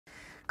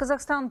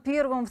Казахстан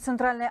первым в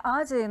Центральной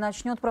Азии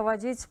начнет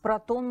проводить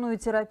протонную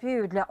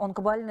терапию для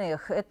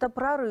онкобольных. Это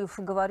прорыв,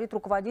 говорит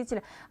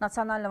руководитель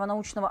Национального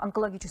научного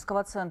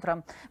онкологического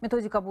центра.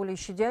 Методика более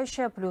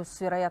щадящая, плюс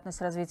вероятность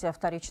развития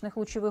вторичных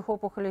лучевых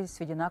опухолей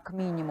сведена к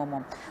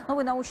минимуму.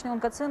 Новый научный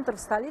онкоцентр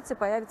в столице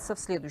появится в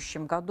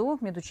следующем году.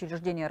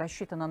 Медучреждение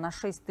рассчитано на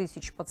 6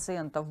 тысяч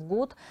пациентов в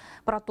год.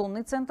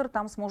 Протонный центр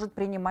там сможет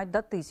принимать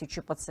до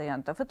 1000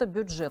 пациентов. Это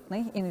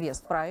бюджетный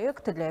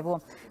инвестпроект. Для его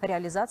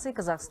реализации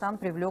Казахстан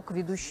привлек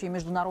ведущие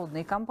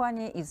международные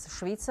компании из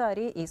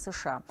Швейцарии и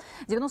США.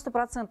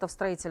 90%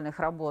 строительных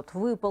работ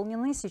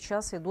выполнены.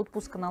 Сейчас идут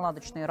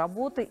пусконаладочные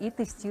работы и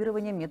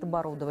тестирование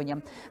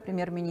медоборудования.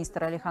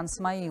 Премьер-министр Алихан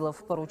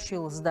Смаилов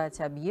поручил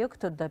сдать объект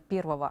до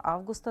 1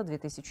 августа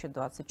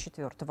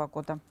 2024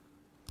 года.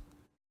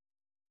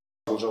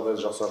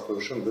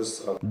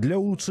 Для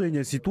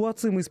улучшения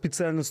ситуации мы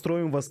специально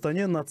строим в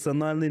Астане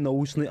Национальный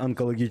научный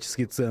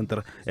онкологический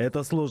центр.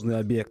 Это сложный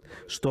объект.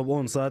 Чтобы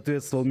он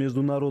соответствовал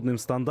международным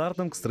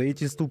стандартам, к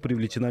строительству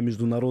привлечена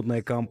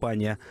международная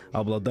компания,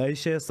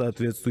 обладающая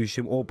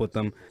соответствующим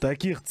опытом.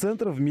 Таких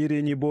центров в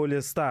мире не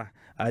более 100.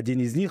 Один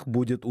из них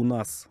будет у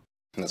нас.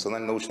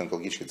 Национальный научный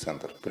онкологический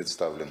центр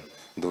представлен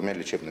 2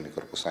 лечебными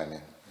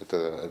корпусами.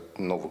 Это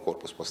новый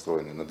корпус,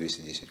 построенный на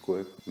 210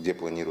 коек, где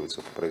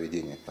планируется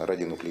проведение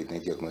радионуклидной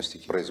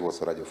диагностики,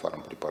 производство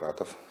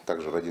радиофармпрепаратов,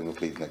 также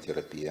радионуклидная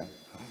терапия.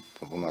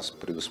 У нас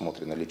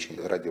предусмотрено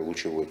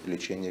радиолучевое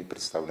лечение,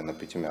 представлено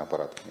 5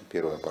 аппаратами.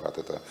 Первый аппарат –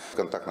 это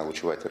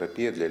контактно-лучевая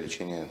терапия для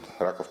лечения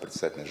раков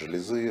предстательной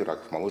железы,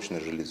 раков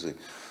молочной железы.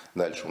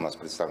 Дальше у нас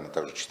представлены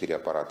также 4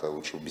 аппарата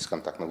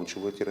бесконтактной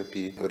лучевой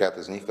терапии. Ряд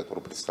из них,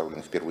 которые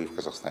представлены впервые в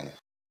Казахстане.